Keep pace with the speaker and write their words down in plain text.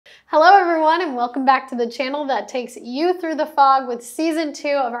Hello everyone and welcome back to the channel that takes you through the fog with season 2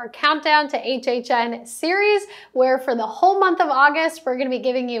 of our countdown to HHN series, where for the whole month of August, we're going to be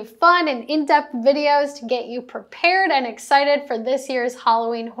giving you fun and in-depth videos to get you prepared and excited for this year's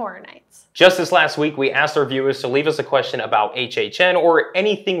Halloween Horror Nights. Just this last week, we asked our viewers to leave us a question about HHN or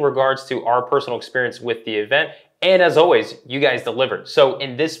anything regards to our personal experience with the event. And as always, you guys delivered. So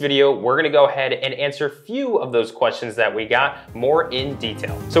in this video, we're gonna go ahead and answer a few of those questions that we got more in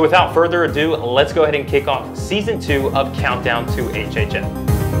detail. So without further ado, let's go ahead and kick off season 2 of Countdown to HHN.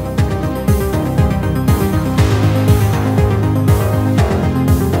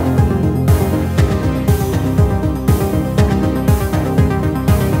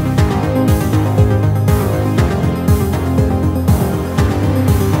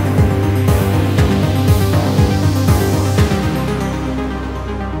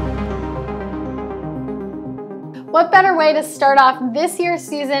 What better way to start off this year's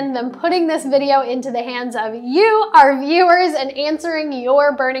season than putting this video into the hands of you, our viewers, and answering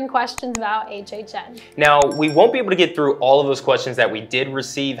your burning questions about HHN. Now, we won't be able to get through all of those questions that we did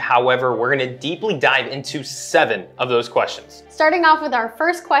receive. However, we're gonna deeply dive into 7 of those questions. Starting off with our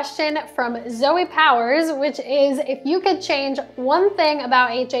first question from Zoe Powers, which is, if you could change one thing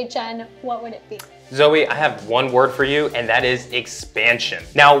about HHN, what would it be? Zoe, I have one word for you, and that is expansion.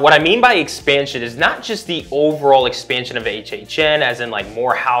 Now, what I mean by expansion is not just the overall expansion of HHN, as in like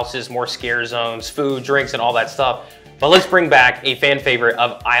more houses, more scare zones, food, drinks, and all that stuff, but let's bring back a fan favorite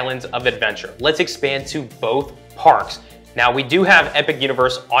of Islands of Adventure. Let's expand to both parks. Now, we do have Epic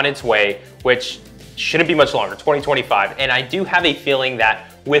Universe on its way, which shouldn't be much longer, 2025, and I do have a feeling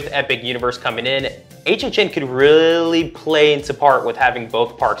that with Epic Universe coming in, HHN could really play into part with having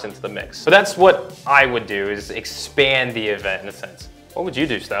both parks into the mix. So that's what I would do, is expand the event in a sense. What would you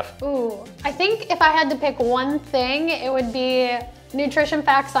do, Steph? Ooh, I think if I had to pick one thing, it would be nutrition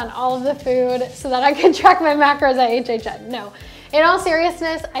facts on all of the food so that I could track my macros at HHN. No, in all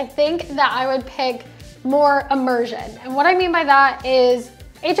seriousness, I think that I would pick more immersion. And what I mean by that is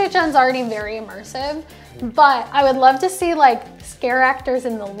HHN's already very immersive, but I would love to see like scare actors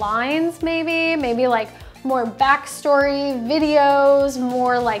in the lines maybe like more backstory videos,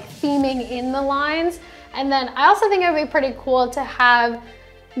 more like theming in the lines. And then I also think it would be pretty cool to have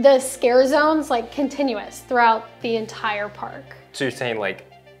the scare zones like continuous throughout the entire park. So you're saying like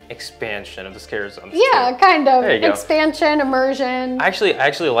expansion of the scare zones? Yeah, too. kind of. There you go. Expansion, immersion. I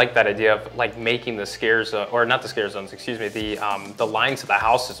actually like that idea of like making the scare zone, or not the scare zones, excuse me, the lines of the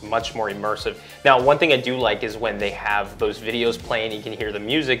house is much more immersive. Now, one thing I do like is when they have those videos playing, you can hear the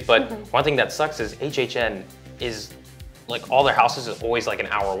music, but one thing that sucks is HHN is like all their houses is always like an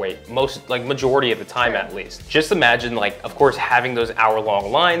hour wait, majority of the time at least. Just imagine like, of course, having those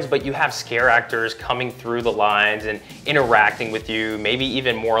hour-long lines, but you have scare actors coming through the lines and interacting with you, maybe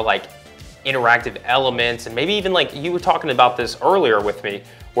even more like interactive elements, and maybe even like you were talking about this earlier with me,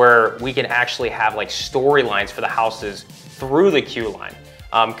 where we can actually have like storylines for the houses through the queue line.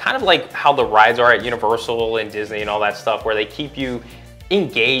 Kind of like how the rides are at Universal and Disney and all that stuff, where they keep you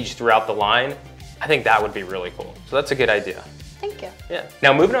engaged throughout the line. I think that would be really cool. So that's a good idea. Thank you. Yeah.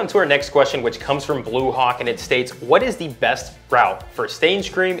 Now moving on to our next question, which comes from Blue Hawk, and it states, what is the best route for Stay and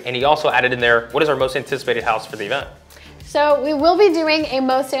Scream? And he also added in there, what is our most anticipated house for the event? So we will be doing a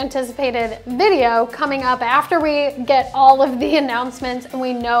most anticipated video coming up after we get all of the announcements and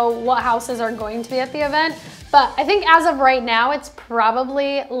we know what houses are going to be at the event. But I think as of right now, it's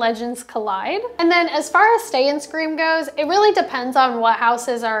probably Legends Collide. And then as far as Stay and Scream goes, it really depends on what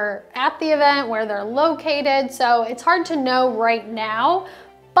houses are at the event, where they're located. So it's hard to know right now,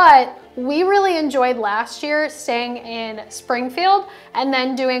 but we really enjoyed last year staying in Springfield and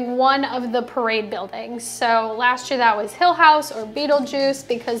then doing one of the parade buildings. So last year that was Hill House or Beetlejuice,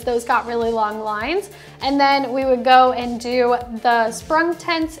 because those got really long lines. And then we would go and do the sprung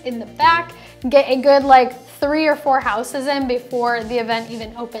tents in the back, get a good like 3 or 4 houses in before the event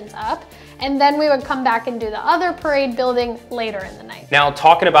even opens up. And then we would come back and do the other parade building later in the night. Now,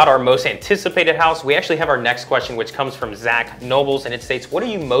 talking about our most anticipated house, we actually have our next question, which comes from Zach Nobles, and it states, what are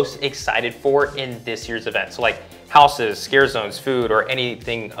you most excited for in this year's event? So like houses, scare zones, food, or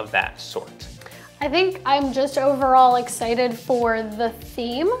anything of that sort. I think I'm just overall excited for the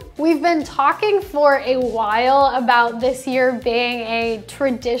theme. We've been talking for a while about this year being a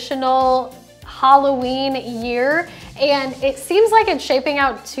traditional Halloween year, and it seems like it's shaping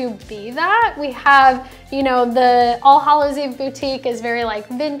out to be that. We have, you know, the All Hallows Eve boutique is very like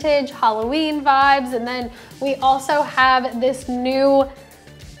vintage Halloween vibes, and then we also have this new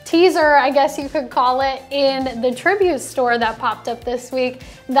teaser, I guess you could call it, in the tribute store that popped up this week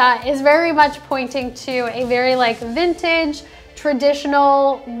that is very much pointing to a very like vintage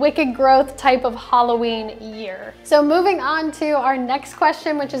traditional wicked growth type of Halloween year. So moving on to our next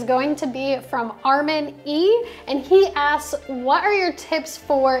question, which is going to be from Armin E. And he asks, what are your tips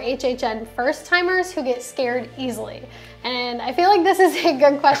for HHN first timers who get scared easily? And I feel like this is a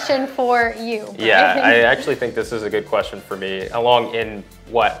good question for you, Brian. Yeah, I actually think this is a good question for me, along in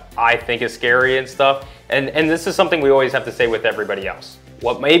what I think is scary and stuff. And this is something we always have to say with everybody else.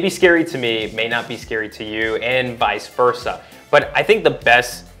 What may be scary to me may not be scary to you, and vice versa. But I think the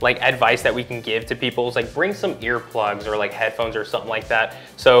best advice that we can give to people is bring some earplugs or headphones or something like that.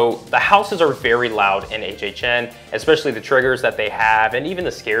 So the houses are very loud in HHN, especially the triggers that they have and even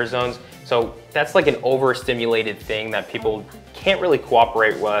the scare zones. So that's an overstimulated thing that people can't really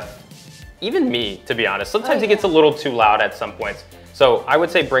cooperate with. Even me, to be honest. Sometimes it gets a little too loud at some points. So I would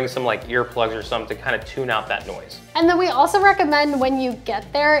say bring some earplugs or something to kind of tune out that noise. And then we also recommend when you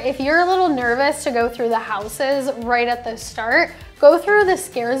get there, if you're a little nervous to go through the houses right at the start, go through the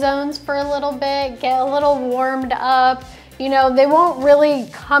scare zones for a little bit, get a little warmed up. You know, they won't really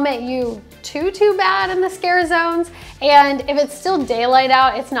come at you too bad in the scare zones. And if it's still daylight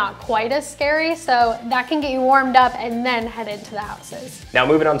out, it's not quite as scary. So that can get you warmed up and then head into the houses. Now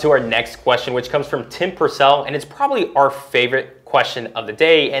moving on to our next question, which comes from Tim Purcell, and it's probably our favorite question of the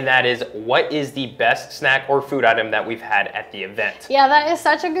day, and that is, what is the best snack or food item that we've had at the event? Yeah, that is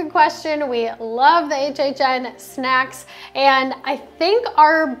such a good question. We love the HHN snacks, and I think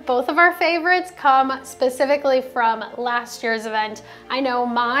both of our favorites come specifically from last year's event. I know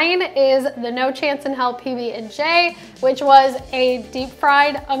mine is the No Chance in Hell PB&J, which was a deep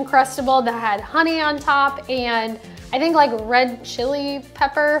fried Uncrustable that had honey on top and I think red chili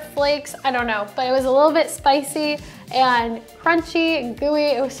pepper flakes. I don't know, but it was a little bit spicy and crunchy and gooey.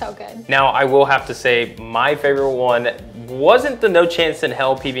 It was so good. Now, I will have to say my favorite one wasn't the No Chance in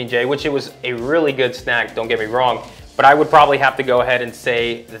Hell PB&J, which it was a really good snack, don't get me wrong, but I would probably have to go ahead and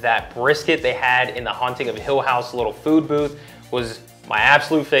say that brisket they had in the Haunting of Hill House little food booth was my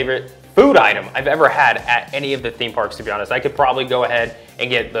absolute favorite food item I've ever had at any of the theme parks, to be honest. I could probably go ahead and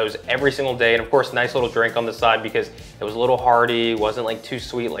get those every single day. And of course, nice little drink on the side because it was a little hearty, wasn't too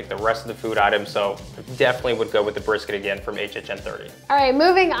sweet like the rest of the food items. So definitely would go with the brisket again from HHN 30. All right,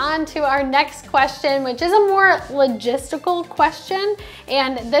 moving on to our next question, which is a more logistical question.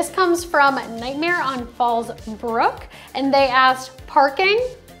 And this comes from Nightmare on Falls Brook. And they asked parking,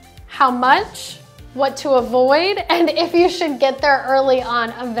 how much, what to avoid, and if you should get there early on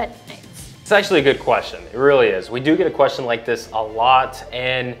event nights. It's actually a good question. It really is. We do get a question like this a lot,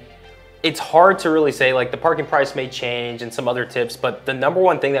 and it's hard to really say, the parking price may change and some other tips, but the number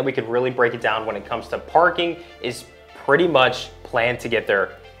one thing that we could really break it down when it comes to parking is pretty much plan to get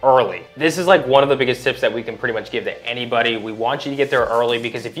there early. This is one of the biggest tips that we can pretty much give to anybody. We want you to get there early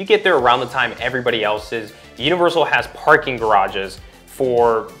because if you get there around the time everybody else is, Universal has parking garages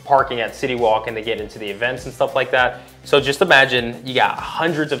for parking at City Walk and to get into the events and stuff like that. So just imagine you got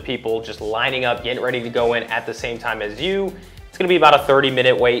hundreds of people just lining up, getting ready to go in at the same time as you. It's gonna be about a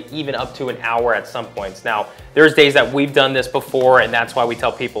 30-minute wait, even up to an hour at some points. Now, there's days that we've done this before, and that's why we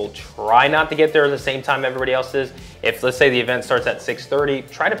tell people try not to get there at the same time everybody else is. If, let's say, the event starts at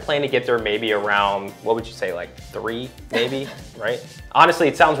 6:30, try to plan to get there maybe around, what would you say, 3 maybe, right? Honestly,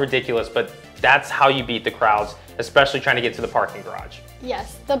 it sounds ridiculous, but that's how you beat the crowds, especially trying to get to the parking garage.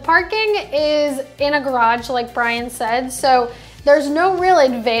 Yes, the parking is in a garage, like Brian said, so there's no real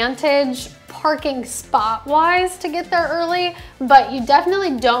advantage parking spot-wise to get there early, but you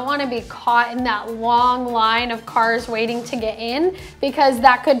definitely don't want to be caught in that long line of cars waiting to get in because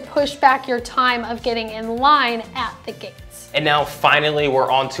that could push back your time of getting in line at the gates. And now finally,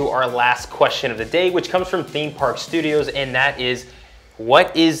 we're on to our last question of the day, which comes from Theme Park Studios, and that is,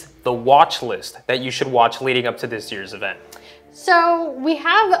 what is the watch list that you should watch leading up to this year's event? So we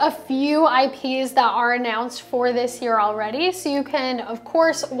have a few IPs that are announced for this year already. So you can, of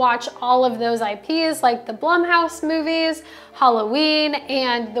course, watch all of those IPs like the Blumhouse movies, Halloween,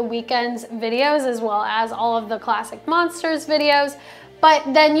 and the Weekends videos, as well as all of the Classic Monsters videos. But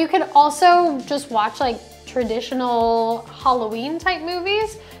then you can also just watch traditional Halloween type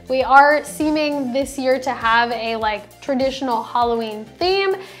movies. We are seeming this year to have a traditional Halloween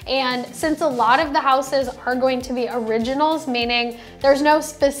theme, and since a lot of the houses are going to be originals, meaning there's no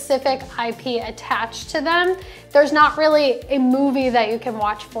specific IP attached to them, there's not really a movie that you can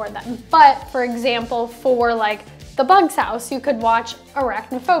watch for them. But for example, for the Bugs house, you could watch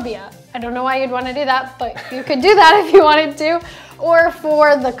Arachnophobia. I don't know why you'd want to do that, but you could do that if you wanted to. Or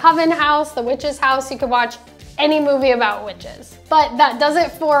for the Coven house, the Witch's house, you could watch any movie about witches. But that does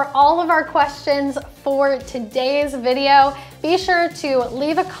it for all of our questions for today's video. Be sure to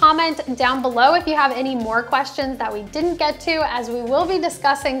leave a comment down below if you have any more questions that we didn't get to, as we will be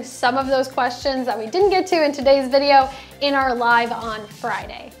discussing some of those questions that we didn't get to in today's video in our live on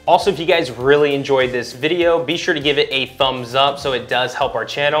Friday. Also, if you guys really enjoyed this video, be sure to give it a thumbs up so it does help our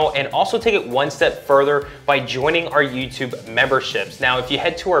channel, and also take it one step further by joining our YouTube memberships. Now, if you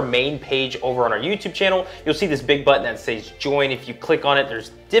head to our main page over on our YouTube channel, you'll see this big button that says join. If you click on it, there's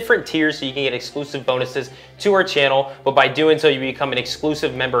different tiers so you can get exclusive bonuses to our channel, but by doing so, you become an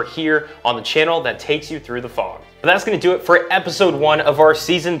exclusive member here on the channel that takes you through the fog. But that's gonna do it for episode 1 of our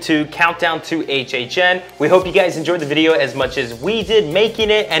season 2 countdown to HHN. We hope you guys enjoyed the video as much as we did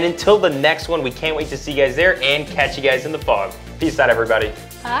making it, and until the next one, we can't wait to see you guys there and catch you guys in the fog. Peace out, everybody.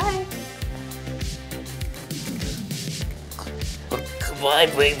 Bye. Goodbye,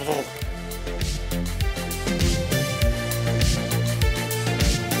 people.